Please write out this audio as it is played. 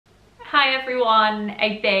Hi everyone,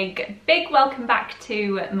 a big welcome back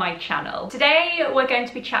to my channel. Today we're going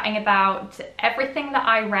to be chatting about everything that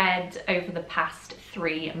I read over the past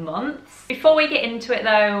 3 months. Before we get into it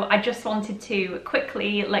though, I just wanted to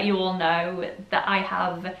quickly let you all know that I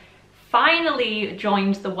have finally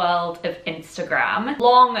joined the world of Instagram.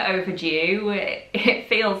 Long overdue. It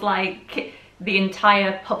feels like the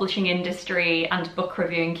entire publishing industry and book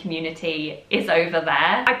reviewing community is over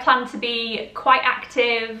there. I plan to be quite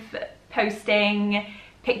active, posting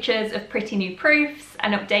pictures of pretty new proofs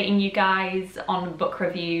and updating you guys on book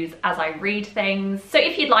reviews as I read things. So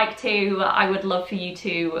if you'd like to, I would love for you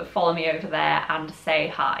to follow me over there and say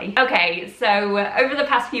hi. Okay, so over the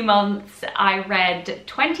past few months, I read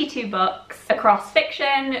 22 books across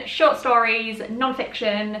fiction, short stories,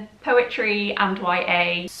 non-fiction, poetry, and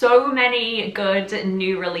YA. So many good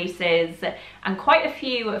new releases and quite a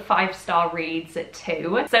few 5-star reads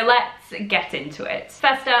too. So let's get into it.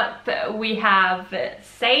 First up, we have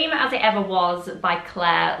Same As It Ever Was by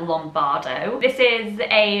Claire Lombardo. This is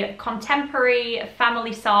a contemporary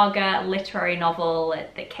family saga literary novel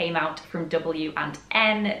that came out from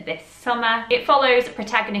W&N this summer. It follows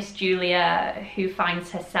protagonist Julia, who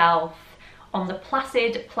finds herself on the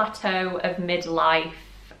placid plateau of midlife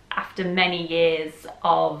after many years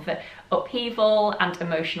of upheaval and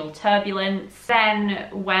emotional turbulence. Then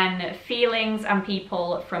when feelings and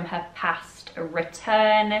people from her past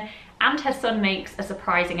return and her son makes a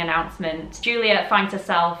surprising announcement, Julia finds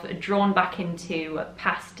herself drawn back into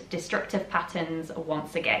past destructive patterns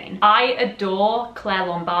once again. I adore Claire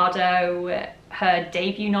Lombardo. Her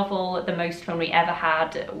debut novel, The Most Fun We Ever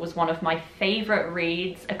Had, was one of my favourite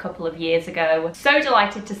reads a couple of years ago. So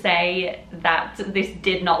delighted to say that this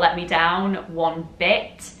did not let me down one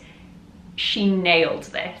bit. She nailed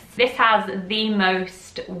this. This has the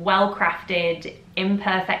most well-crafted,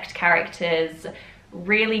 imperfect characters,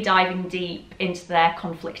 really diving deep into their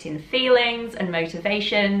conflicting feelings and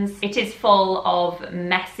motivations. It is full of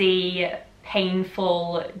messy,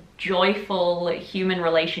 painful, joyful human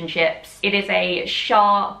relationships. It is a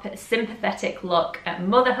sharp, sympathetic look at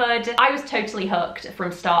motherhood. I was totally hooked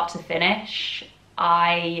from start to finish.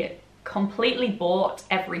 I completely bought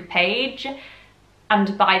every page,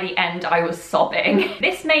 and by the end I was sobbing.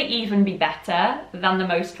 This may even be better than The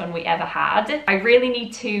Most Fun We Ever Had. I really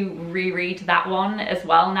need to reread that one as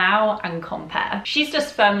well now and compare. She's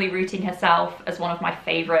just firmly rooting herself as one of my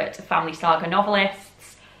favourite family saga novelists.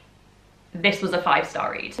 This was a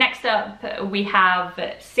 5-star read. Next up, we have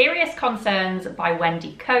Serious Concerns by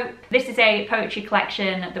Wendy Cope. This is a poetry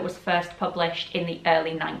collection that was first published in the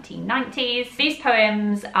early 1990s. These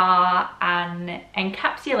poems are an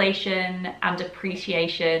encapsulation and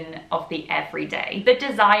appreciation of the everyday. The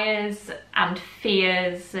desires and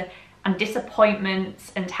fears and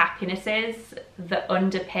disappointments and happinesses that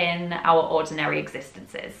underpin our ordinary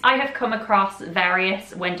existences. I have come across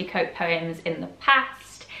various Wendy Cope poems in the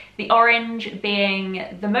past, The Orange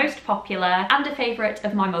being the most popular and a favourite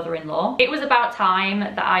of my mother-in-law. It was about time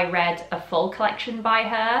that I read a full collection by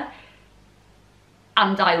her,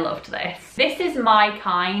 and I loved this. This is my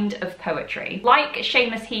kind of poetry. Like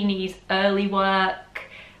Seamus Heaney's early work,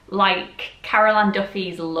 like Carol Ann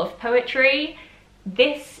Duffy's love poetry,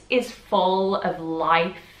 this is full of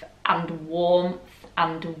life and warmth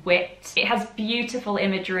and wit. It has beautiful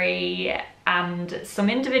imagery and some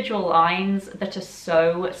individual lines that are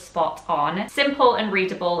so spot on. Simple and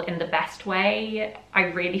readable in the best way. I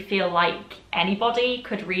really feel like anybody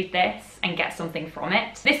could read this and get something from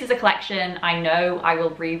it. This is a collection I know I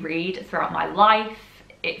will reread throughout my life.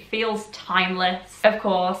 It feels timeless. Of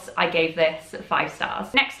course, I gave this 5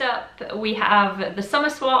 stars. Next up, we have The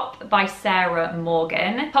Summer Swap by Sarah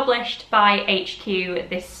Morgan, published by HQ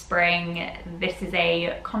this spring. This is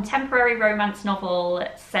a contemporary romance novel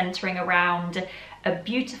centering around a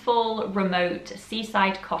beautiful, remote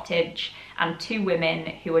seaside cottage and 2 women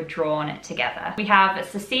who are drawn together. We have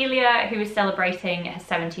Cecilia, who is celebrating her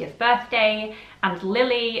 70th birthday, and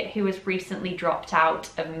Lily, who has recently dropped out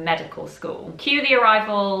of medical school. Cue the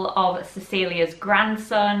arrival of Cecilia's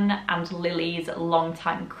grandson and Lily's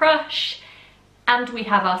longtime crush, and we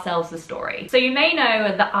have ourselves a story. So you may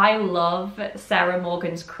know that I love Sarah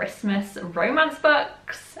Morgan's Christmas romance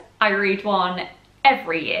books. I read one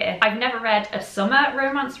every year. I've never read a summer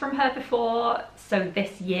romance from her before, so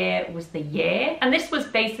this year was the year. And this was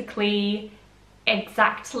basically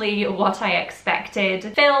exactly what I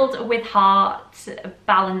expected. Filled with heart,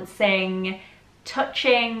 balancing,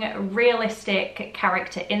 touching, realistic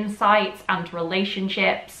character insights and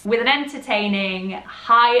relationships, with an entertaining,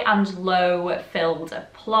 high and low filled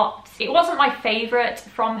plot. It wasn't my favourite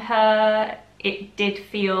from her. It did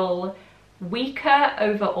feel weaker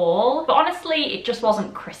overall, but honestly it just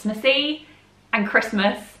wasn't Christmassy, and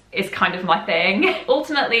Christmas is kind of my thing.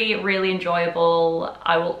 Ultimately really enjoyable.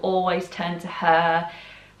 I will always turn to her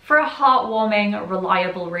for a heartwarming,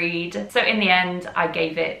 reliable read. So in the end, I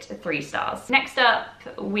gave it 3 stars. Next up,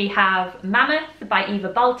 we have Mammoth by Eva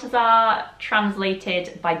Baltazar,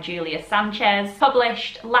 translated by Julia Sanchez,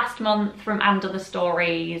 published last month from And Other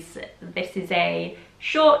Stories. This is a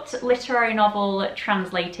short literary novel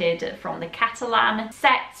translated from the Catalan,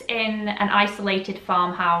 set in an isolated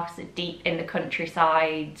farmhouse deep in the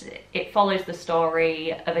countryside. It follows the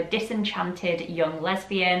story of a disenchanted young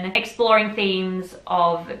lesbian, exploring themes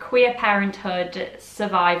of queer parenthood,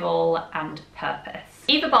 survival, and purpose.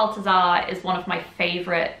 Eva Baltazar is one of my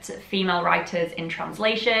favourite female writers in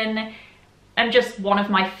translation, and just one of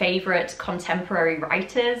my favourite contemporary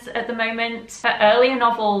writers at the moment. Her earlier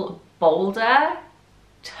novel, Boulder,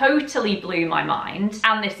 totally blew my mind,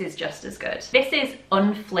 and this is just as good. This is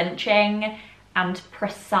unflinching and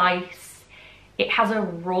precise. It has a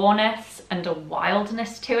rawness and a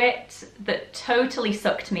wildness to it that totally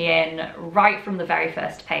sucked me in right from the very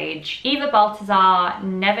first page. Eva Baltazar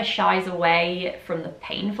never shies away from the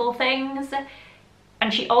painful things,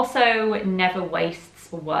 and she also never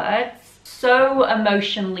wastes words. So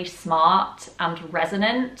emotionally smart and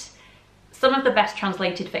resonant. Some of the best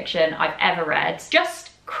translated fiction I've ever read. Just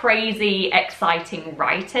crazy, exciting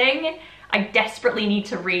writing. I desperately need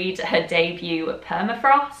to read her debut,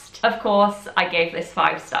 Permafrost. Of course, I gave this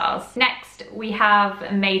 5 stars. Next, we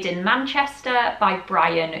have Made in Manchester by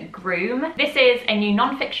Brian Groom. This is a new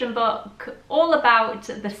non-fiction book all about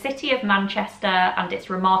the city of Manchester and its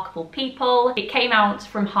remarkable people. It came out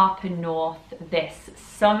from Harper North this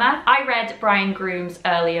summer. I read Brian Groom's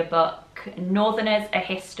earlier book, Northerners: A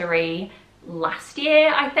History, last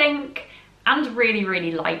year, I think, and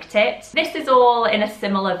really liked it. This is all in a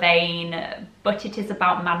similar vein, but it is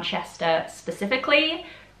about Manchester specifically,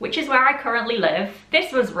 which is where I currently live.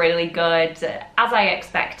 This was really good, as I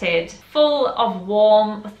expected, full of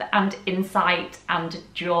warmth and insight and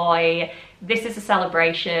joy. This is a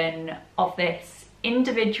celebration of this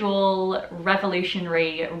individual,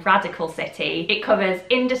 revolutionary, radical city. It covers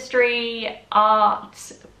industry,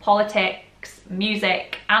 art, politics,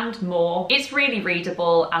 music, and more. It's really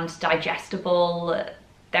readable and digestible.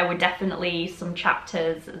 There were definitely some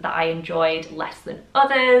chapters that I enjoyed less than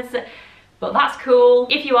others, but that's cool.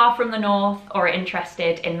 If you are from the north or are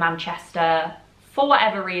interested in Manchester, for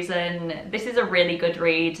whatever reason, this is a really good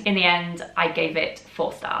read. In the end, I gave it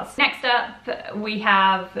 4 stars. Next up, we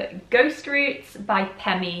have Ghost Roots by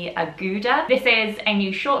Pemi Aguda. This is a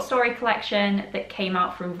new short story collection that came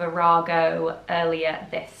out from Virago earlier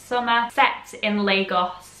this summer. Set in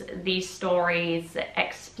Lagos, these stories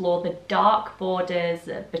explore the dark borders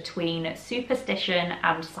between superstition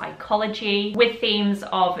and psychology, with themes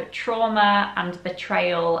of trauma and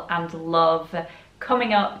betrayal and love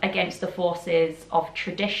coming up against the forces of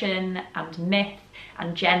tradition and myth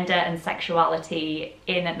and gender and sexuality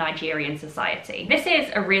in Nigerian society. This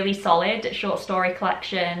is a really solid short story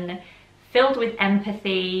collection filled with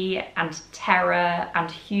empathy and terror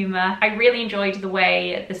and humour. I really enjoyed the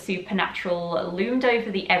way the supernatural loomed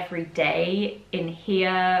over the everyday. In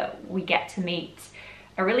here, we get to meet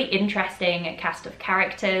a really interesting cast of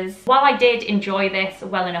characters. While I did enjoy this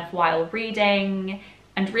well enough while reading,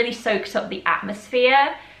 and really soaked up the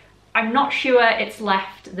atmosphere, I'm not sure it's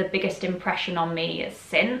left the biggest impression on me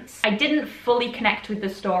since. I didn't fully connect with the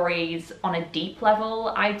stories on a deep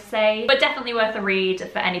level, I'd say, but definitely worth a read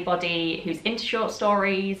for anybody who's into short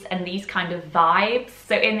stories and these kind of vibes.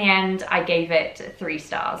 So in the end, I gave it 3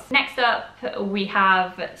 stars. Next up, we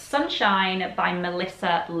have Sunshine by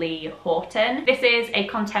Melissa Lee Horton. This is a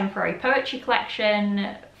contemporary poetry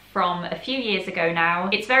collection from a few years ago now.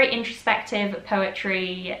 It's very introspective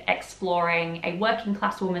poetry exploring a working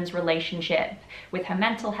class woman's relationship with her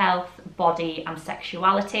mental health, body, and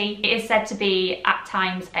sexuality. It is said to be at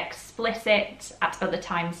times explicit, at other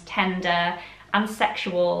times tender, and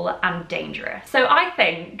sexual and dangerous. So I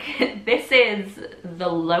think this is the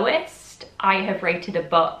lowest I have rated a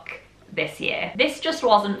book this year. This just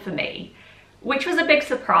wasn't for me, which was a big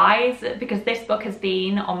surprise because this book has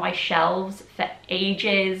been on my shelves for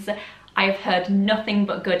ages. I've heard nothing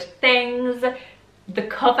but good things. The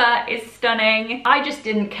cover is stunning. I just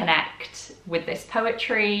didn't connect with this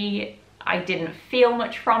poetry. I didn't feel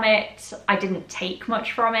much from it. I didn't take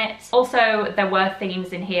much from it. Also, there were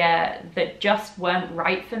themes in here that just weren't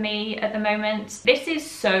right for me at the moment. This is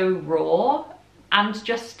so raw and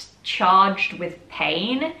just charged with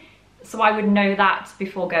pain, so I would know that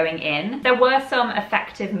before going in. There were some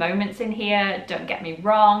effective moments in here, don't get me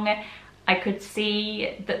wrong. I could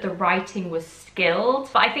see that the writing was skilled,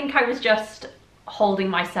 but I think I was just holding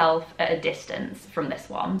myself at a distance from this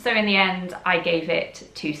one. So in the end, I gave it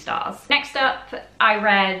 2 stars. Next up, I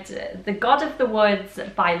read The God of the Woods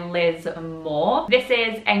by Liz Moore. This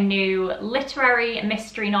is a new literary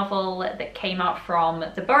mystery novel that came out from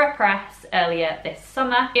the Borough Press earlier this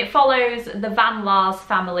summer. It follows the Van Laars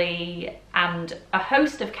family and a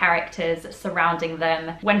host of characters surrounding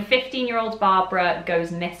them when 15-year-old Barbara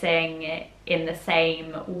goes missing in the same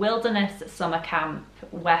wilderness summer camp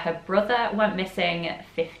where her brother went missing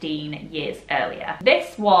 15 years earlier.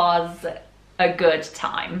 This was a good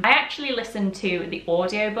time. I actually listened to the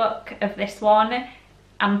audiobook of this one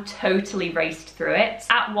and totally raced through it.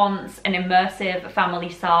 At once an immersive family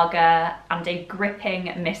saga and a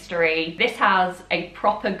gripping mystery. This has a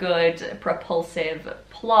proper good, propulsive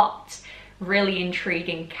plot, really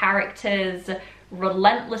intriguing characters,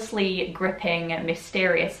 relentlessly gripping,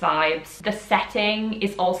 mysterious vibes. The setting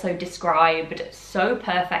is also described so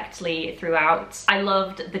perfectly throughout. I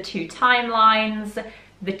loved the 2 timelines,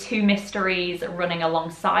 the 2 mysteries running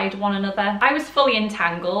alongside one another. I was fully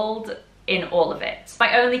entangled in all of it.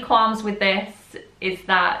 My only qualms with this is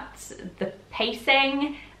that the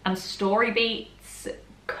pacing and story beats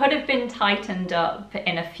could have been tightened up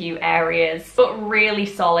in a few areas, but really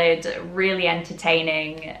solid, really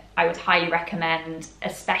entertaining. I would highly recommend,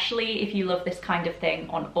 especially if you love this kind of thing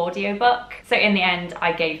on audiobook. So in the end,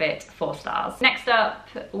 I gave it 4 stars. Next up,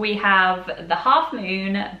 we have The Half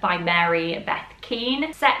Moon by Mary Beth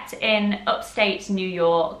Keane. Set in upstate New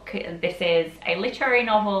York, this is a literary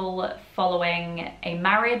novel following a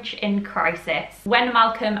marriage in crisis. When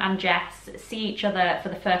Malcolm and Jess see each other for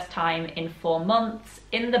the first time in 4 months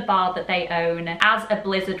in the bar that they own as a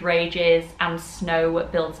blizzard rages and snow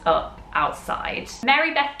builds up outside.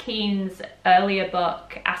 Mary Beth Keane's earlier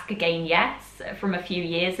book, Ask Again Yes, from a few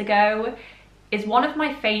years ago, is one of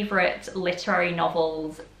my favourite literary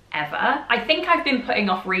novels ever. I think I've been putting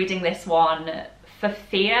off reading this one for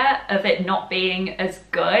fear of it not being as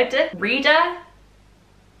good. Reader,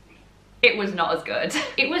 it was not as good.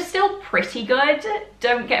 It was still pretty good,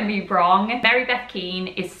 don't get me wrong. Mary Beth Keane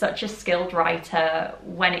is such a skilled writer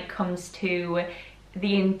when it comes to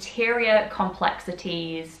the interior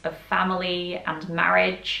complexities of family and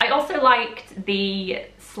marriage. I also liked the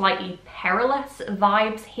slightly perilous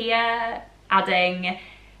vibes here, adding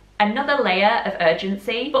another layer of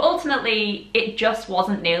urgency, but ultimately it just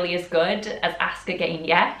wasn't nearly as good as Ask Again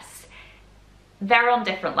Yes. They're on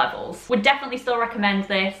different levels. Would definitely still recommend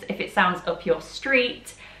this if it sounds up your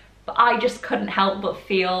street, but I just couldn't help but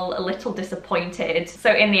feel a little disappointed.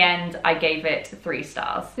 So in the end, I gave it 3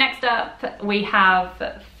 stars. Next up, we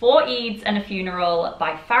have 4 Eids and a Funeral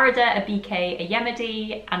by Farida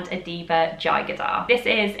Ibike-Iyimide and Adiba Jaigirdar. This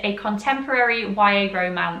is a contemporary YA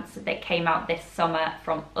romance that came out this summer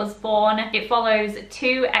from Usborne. It follows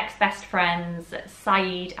 2 ex-best friends,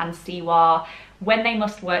 Saeed and Siwa, when they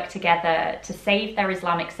must work together to save their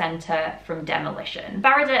Islamic centre from demolition.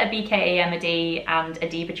 Farida Ibike-Iyimide and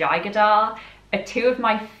Adiba Jaigirdar are 2 of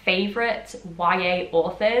my favourite YA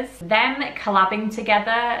authors. Them collabing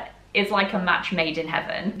together is like a match made in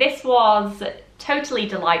heaven. This was totally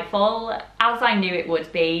delightful, as I knew it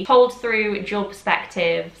would be. Told through dual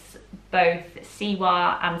perspectives, both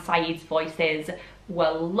Siwa and Saeed's voices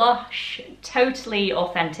were lush, totally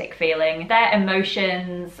authentic feeling. Their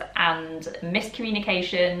emotions and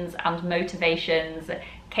miscommunications and motivations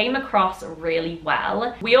came across really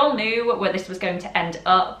well. We all knew where this was going to end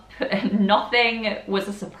up. Nothing was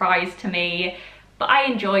a surprise to me, but I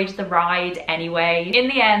enjoyed the ride anyway. In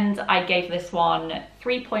the end, I gave this one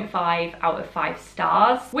 3.5 out of 5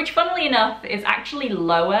 stars, which funnily enough is actually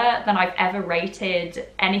lower than I've ever rated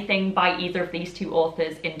anything by either of these 2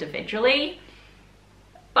 authors individually.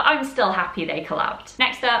 But I'm still happy they collabed.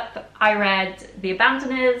 Next up, I read The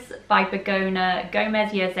Abandoners by Begoña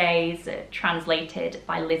Gomez-Yazes, translated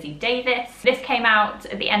by Lizzie Davis. This came out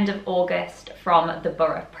at the end of August from the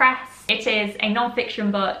Borough Press. It is a non-fiction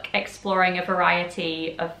book exploring a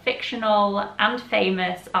variety of fictional and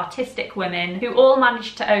famous artistic women who all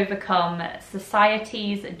managed to overcome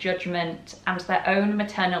society's judgment and their own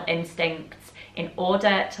maternal instincts in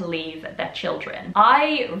order to leave their children.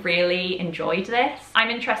 I really enjoyed this. I'm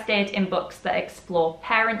interested in books that explore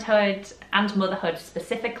parenthood and motherhood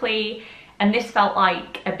specifically, and this felt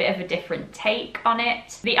like a bit of a different take on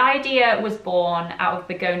it. The idea was born out of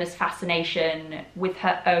Begoña's fascination with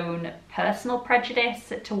her own personal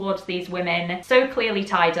prejudice towards these women, so clearly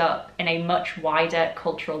tied up in a much wider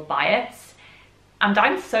cultural bias. And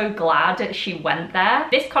I'm so glad she went there.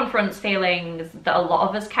 This confronts feelings that a lot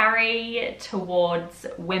of us carry towards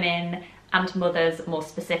women and mothers more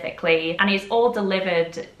specifically, and is all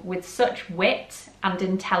delivered with such wit and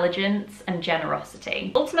intelligence and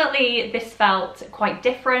generosity. Ultimately, this felt quite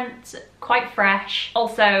different, quite fresh.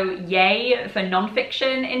 Also, yay for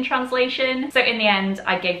non-fiction in translation. So in the end,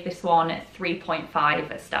 I gave this one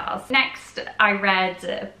 3.5 stars. Next, I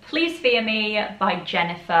read Please Fear Me by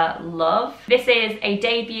Jennifer Love. This is a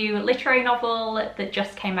debut literary novel that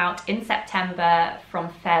just came out in September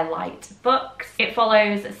from Fairlight Books. It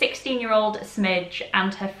follows 16-year-old Smidge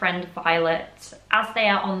and her friend Violet as they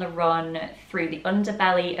are on the run through the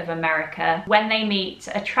underbelly of America when they meet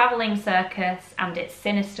a travelling circus and its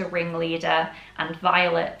sinister ringleader, and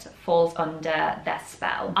Violet falls under their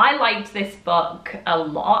spell. I liked this book a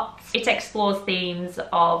lot. It explores themes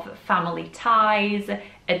of family ties,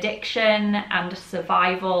 addiction and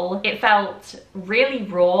survival. It felt really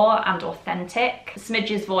raw and authentic.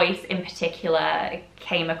 Smidge's voice in particular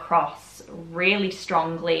came across really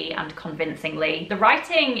strongly and convincingly. The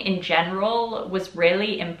writing in general was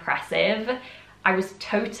really impressive. I was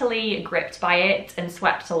totally gripped by it and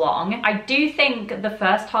swept along. I do think the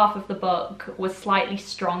first half of the book was slightly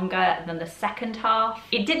stronger than the second half.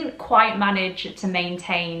 It didn't quite manage to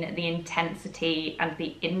maintain the intensity and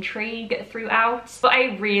the intrigue throughout, but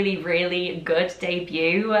a really good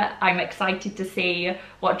debut. I'm excited to see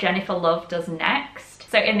what Jennifer Love does next.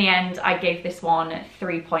 So in the end, I gave this one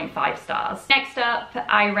 3.5 stars. Next up,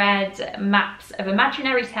 I read Maps of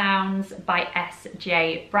Imaginary Towns by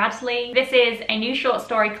S.J. Bradley. This is a new short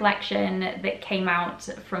story collection that came out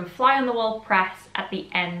from Fly on the Wall Press at the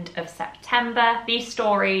end of September. These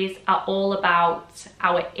stories are all about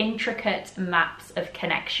our intricate maps of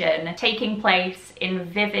connection, taking place in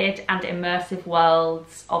vivid and immersive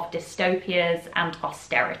worlds of dystopias and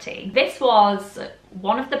austerity. This was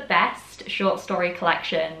one of the best short story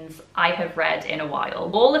collections I have read in a while.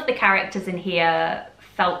 All of the characters in here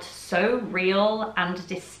felt so real and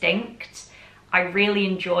distinct. I really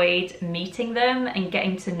enjoyed meeting them and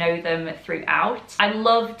getting to know them throughout. I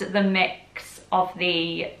loved the mix of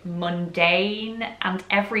the mundane and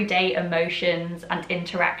everyday emotions and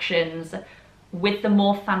interactions with the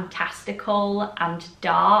more fantastical and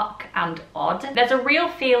dark and odd. There's a real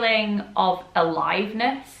feeling of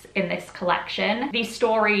aliveness in this collection. These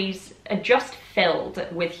stories are just filled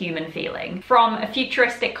with human feeling. From a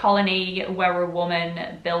futuristic colony where a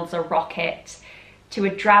woman builds a rocket to a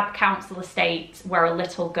drab council estate where a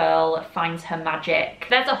little girl finds her magic.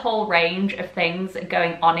 There's a whole range of things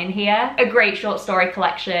going on in here. A great short story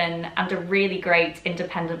collection and a really great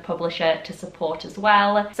independent publisher to support as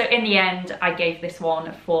well. So in the end, I gave this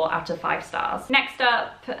one 4 out of 5 stars. Next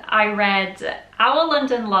up, I read Our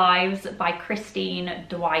London Lives by Christine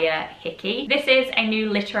Dwyer Hickey. This is a new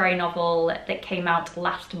literary novel that came out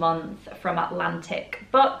last month from Atlantic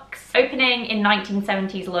Books. Opening in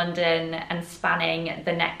 1970s London and spanning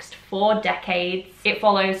the next 4 decades, it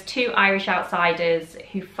follows 2 Irish outsiders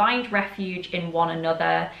who find refuge in one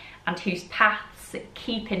another and whose paths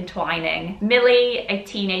keep entwining. Millie, a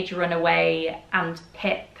teenage runaway, and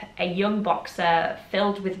Pip, a young boxer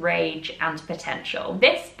filled with rage and potential.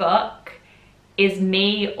 This book is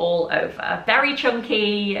me all over. Very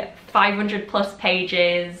chunky, 500 plus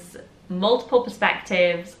pages, multiple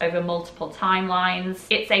perspectives over multiple timelines.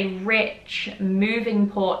 It's a rich, moving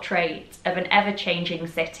portrait of an ever-changing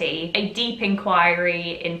city, a deep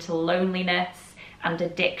inquiry into loneliness and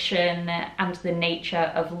addiction and the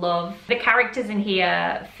nature of love. The characters in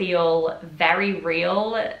here feel very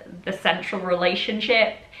real. The central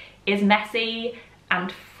relationship is messy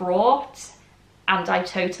and fraught, and I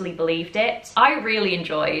totally believed it. I really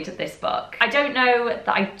enjoyed this book. I don't know that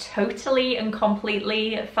I totally and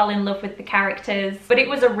completely fell in love with the characters, but it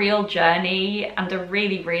was a real journey and a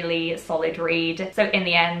really solid read. So in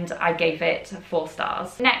the end, I gave it 4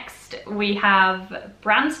 stars. Next, we have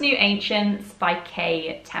Brand New Ancients by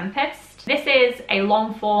K. Tempest. This is a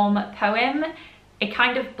long form poem, a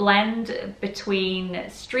kind of blend between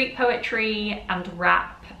street poetry and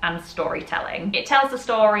rap and storytelling. It tells the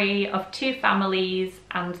story of 2 families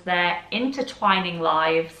and their intertwining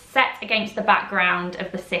lives set against the background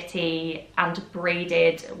of the city and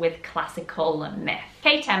braided with classical myth.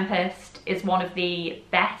 K. Tempest is one of the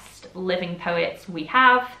best living poets we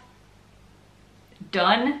have.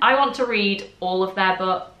 Done. I want to read all of their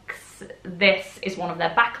books. This is one of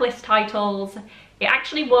their backlist titles. It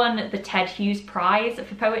actually won the Ted Hughes Prize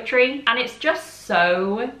for Poetry, and it's just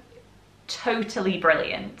so totally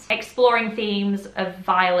brilliant. Exploring themes of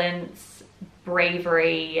violence,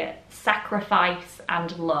 bravery, sacrifice,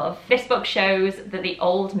 and love. This book shows that the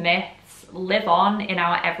old myths live on in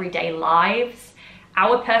our everyday lives,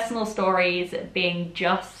 our personal stories being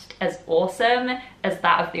just as awesome as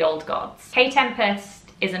that of The Old Gods. Kay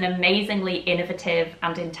Tempest is an amazingly innovative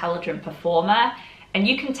and intelligent performer, and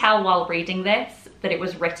you can tell while reading this that it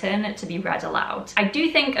was written to be read aloud. I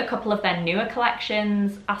do think a couple of their newer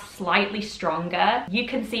collections are slightly stronger. You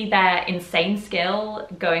can see their insane skill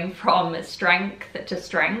going from strength to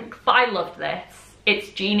strength, but I loved this.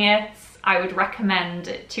 It's genius. I would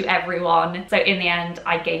recommend to everyone. So in the end,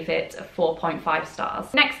 I gave it 4.5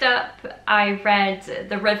 stars. Next up, I read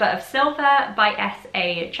The River of Silver by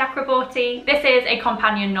S.A. Chakraborty. This is a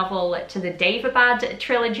companion novel to the Daevabad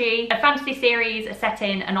trilogy, a fantasy series set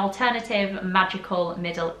in an alternative magical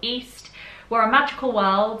Middle East, where a magical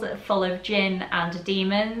world full of jinn and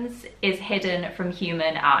demons is hidden from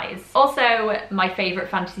human eyes. Also, my favourite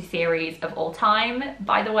fantasy series of all time,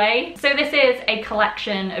 by the way. So this is a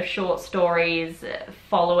collection of short stories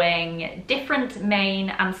following different main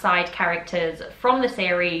and side characters from the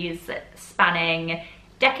series, spanning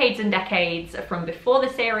decades and decades from before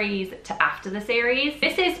the series to after the series.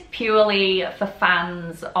 This is purely for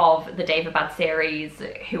fans of the Daevabad series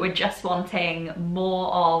who are just wanting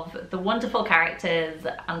more of the wonderful characters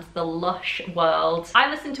and the lush world.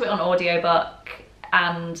 I listened to it on audiobook,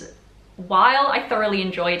 and while I thoroughly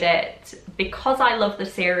enjoyed it, because I love the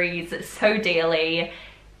series so dearly,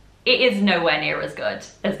 it is nowhere near as good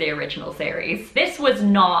as the original series. This was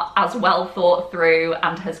not as well thought through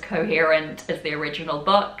and as coherent as the original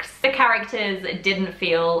books. The characters didn't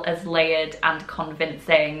feel as layered and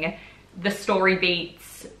convincing. The story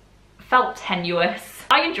beats felt tenuous.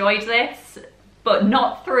 I enjoyed this, but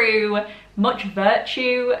not through much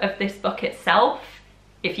virtue of this book itself,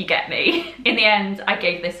 if you get me. In the end, I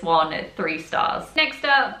gave this one 3 stars. Next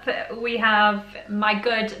up, we have My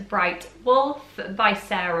Good Bright Wolf by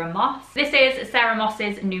Sarah Moss. This is Sarah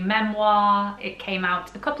Moss's new memoir. It came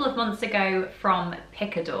out a couple of months ago from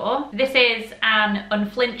Picador. This is an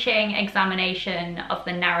unflinching examination of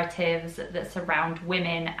the narratives that surround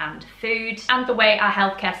women and food, and the way our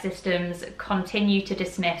healthcare systems continue to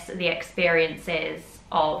dismiss the experiences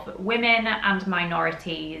of women and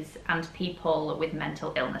minorities and people with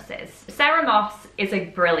mental illnesses. Sarah Moss is a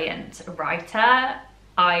brilliant writer.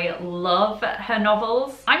 I love her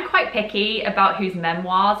novels. I'm quite picky about whose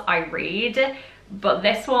memoirs I read, but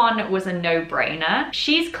this one was a no-brainer.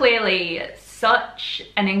 She's clearly such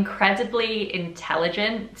an incredibly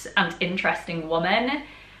intelligent and interesting woman.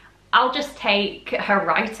 I'll just take her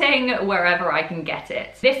writing wherever I can get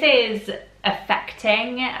it. This is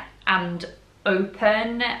affecting and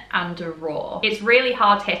open and raw. It's really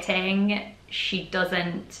hard-hitting. She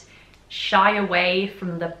doesn't shy away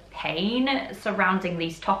from the pain surrounding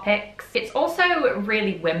these topics. It's also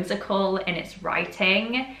really whimsical in its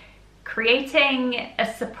writing, creating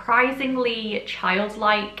a surprisingly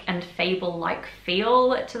childlike and fable-like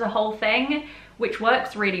feel to the whole thing, which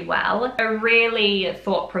works really well. A really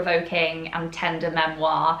thought-provoking and tender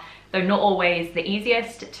memoir, though not always the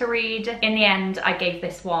easiest to read. In the end, I gave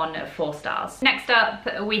this one 4 stars. Next up,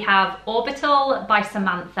 we have Orbital by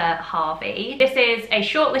Samantha Harvey. This is a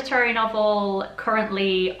short literary novel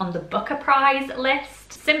currently on the Booker Prize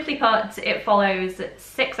list. Simply put, it follows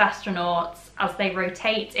 6 astronauts as they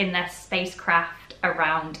rotate in their spacecraft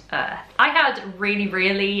around Earth. I had really,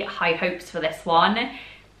 really high hopes for this one.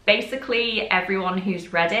 Basically, everyone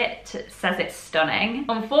who's read it says it's stunning.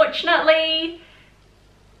 Unfortunately,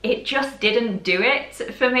 it just didn't do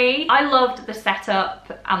it for me. I loved the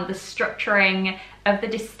setup and the structuring of the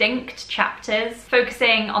distinct chapters,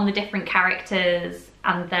 focusing on the different characters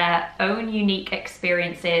and their own unique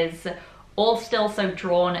experiences, all still so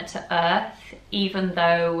drawn to Earth, even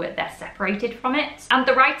though they're separated from it. And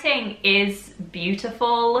the writing is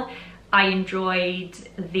beautiful. I enjoyed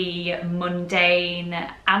the mundane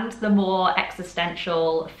and the more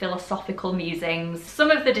existential philosophical musings.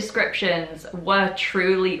 Some of the descriptions were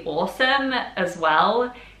truly awesome as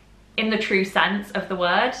well, in the true sense of the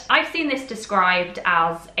word. I've seen this described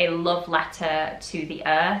as a love letter to the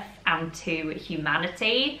earth and to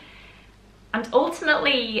humanity, and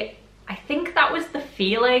ultimately I think that was the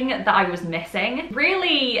feeling that I was missing.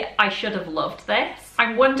 Really, I should have loved this.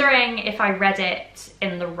 I'm wondering if I read it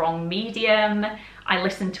in the wrong medium. I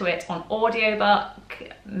listened to it on audiobook.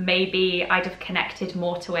 Maybe I'd have connected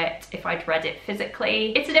more to it if I'd read it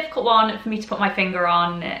physically. It's a difficult one for me to put my finger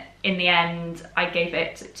on. In the end, I gave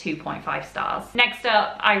it 2.5 stars. Next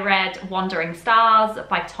up, I read Wandering Stars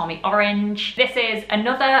by Tommy Orange. This is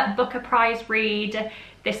another Booker Prize read.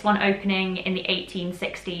 this one opening in the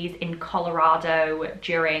 1860s in Colorado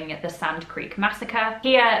during the Sand Creek Massacre.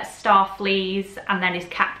 Here, Star flees and then is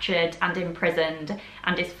captured and imprisoned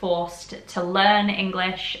and is forced to learn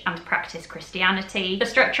English and practice Christianity. The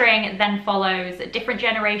structuring then follows different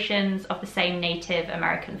generations of the same Native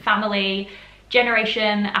American family,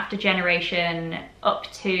 generation after generation, up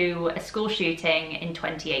to a school shooting in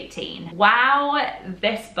 2018. Wow,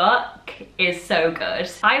 this book is so good.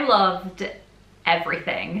 I loved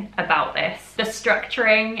everything about this. The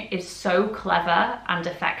structuring is so clever and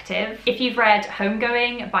effective. If you've read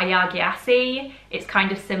Homegoing by Gyasi, it's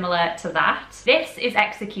kind of similar to that. This is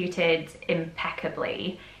executed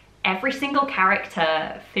impeccably. Every single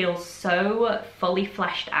character feels so fully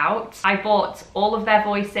fleshed out. I bought all of their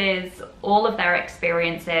voices, all of their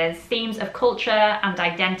experiences. Themes of culture and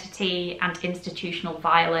identity and institutional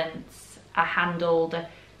violence are handled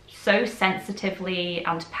so sensitively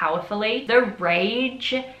and powerfully. The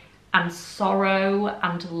rage and sorrow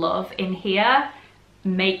and love in here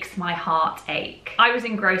makes my heart ache. I was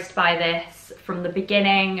engrossed by this from the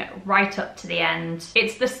beginning right up to the end.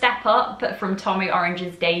 It's the step up from Tommy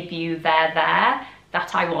Orange's debut There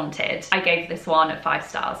that I wanted. I gave this one 5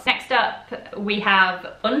 stars. Next up, we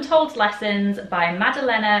have Untold Lessons by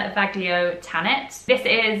Maddalena Vaglio Tanit. This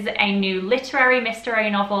is a new literary mystery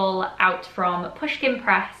novel out from Pushkin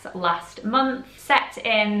Press last month. Set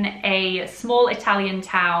in a small Italian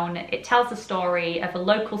town, it tells the story of a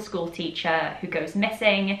local school teacher who goes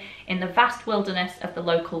missing in the vast wilderness of the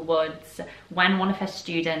local woods when one of her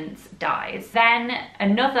students dies. Then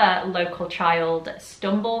another local child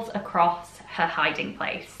stumbles across her hiding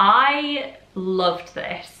place. I loved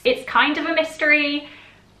this. It's kind of a mystery,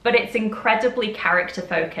 but it's incredibly character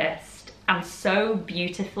focused and so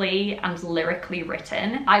beautifully and lyrically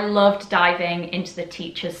written. I loved diving into the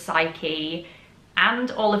teacher's psyche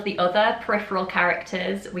and all of the other peripheral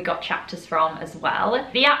characters we got chapters from as well.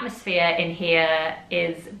 The atmosphere in here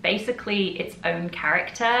is basically its own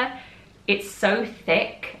character. It's so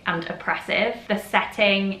thick and oppressive. The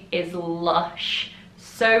setting is lush,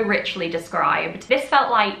 so richly described. This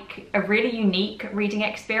felt like a really unique reading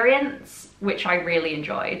experience, which I really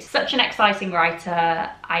enjoyed. Such an exciting writer.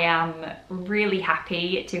 I am really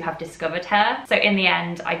happy to have discovered her. So in the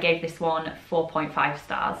end, I gave this one 4.5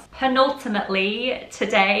 stars. Penultimately,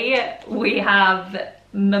 today we have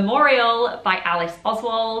Memorial by Alice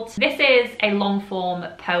Oswald. This is a long form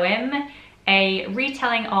poem, a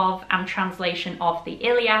retelling of and translation of the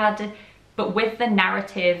Iliad, but with the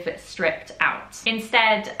narrative stripped out.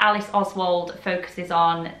 Instead, Alice Oswald focuses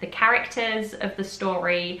on the characters of the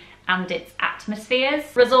story and its atmospheres,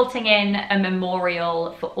 resulting in a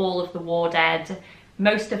memorial for all of the war dead,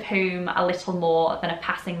 most of whom are little more than a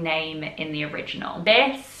passing name in the original.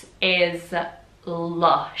 This is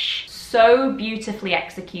lush, so beautifully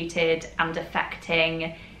executed and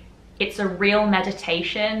affecting. It's a real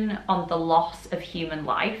meditation on the loss of human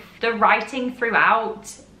life. The writing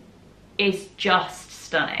throughout is just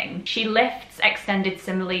stunning. She lifts extended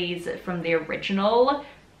similes from the original,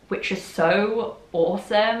 which is so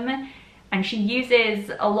awesome, and she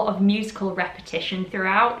uses a lot of musical repetition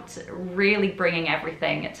throughout, really bringing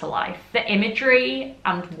everything to life. The imagery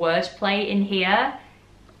and wordplay in here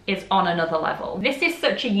is on another level. This is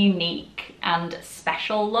such a unique and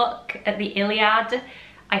special look at the Iliad.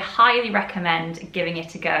 I highly recommend giving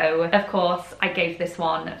it a go. Of course, I gave this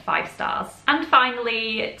one 5 stars. And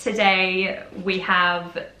finally, today we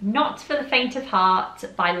have Not for the Faint of Heart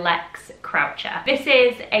by Lex Croucher. This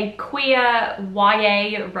is a queer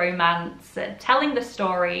YA romance telling the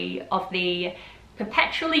story of the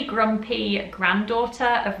perpetually grumpy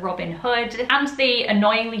granddaughter of Robin Hood and the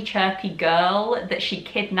annoyingly chirpy girl that she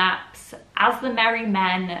kidnaps as the merry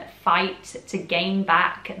men fight to gain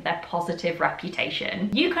back their positive reputation.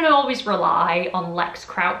 You can always rely on Lex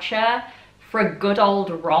Croucher for a good old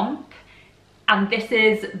romp, and this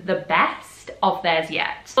is the best of theirs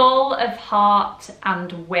yet. Full of heart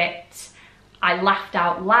and wit. I laughed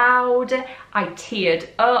out loud, I teared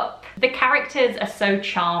up. The characters are so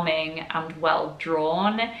charming and well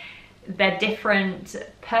drawn. Their different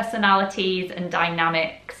personalities and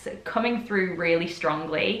dynamics coming through really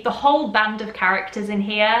strongly. The whole band of characters in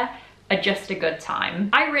here are just a good time.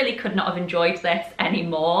 I really could not have enjoyed this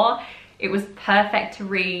anymore. It was perfect to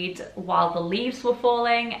read while the leaves were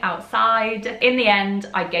falling outside. In the end,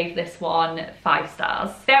 I gave this one 5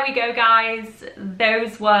 stars. There we go, guys.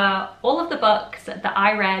 Those were all of the books that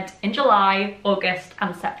I read in July, August,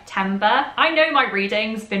 and September. I know my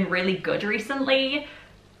reading's been really good recently,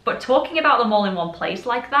 but talking about them all in one place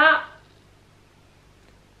like that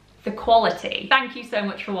the quality. Thank you so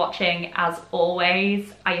much for watching, as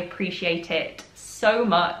always. I appreciate it so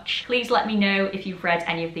much. Please let me know if you've read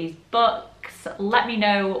any of these books. Let me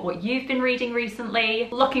know what you've been reading recently.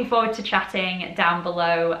 Looking forward to chatting down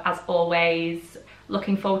below, as always.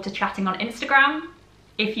 Looking forward to chatting on Instagram,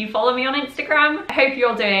 if you follow me on Instagram. I hope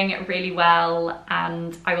you're doing really well,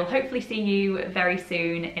 and I will hopefully see you very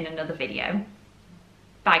soon in another video.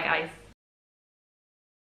 Bye guys.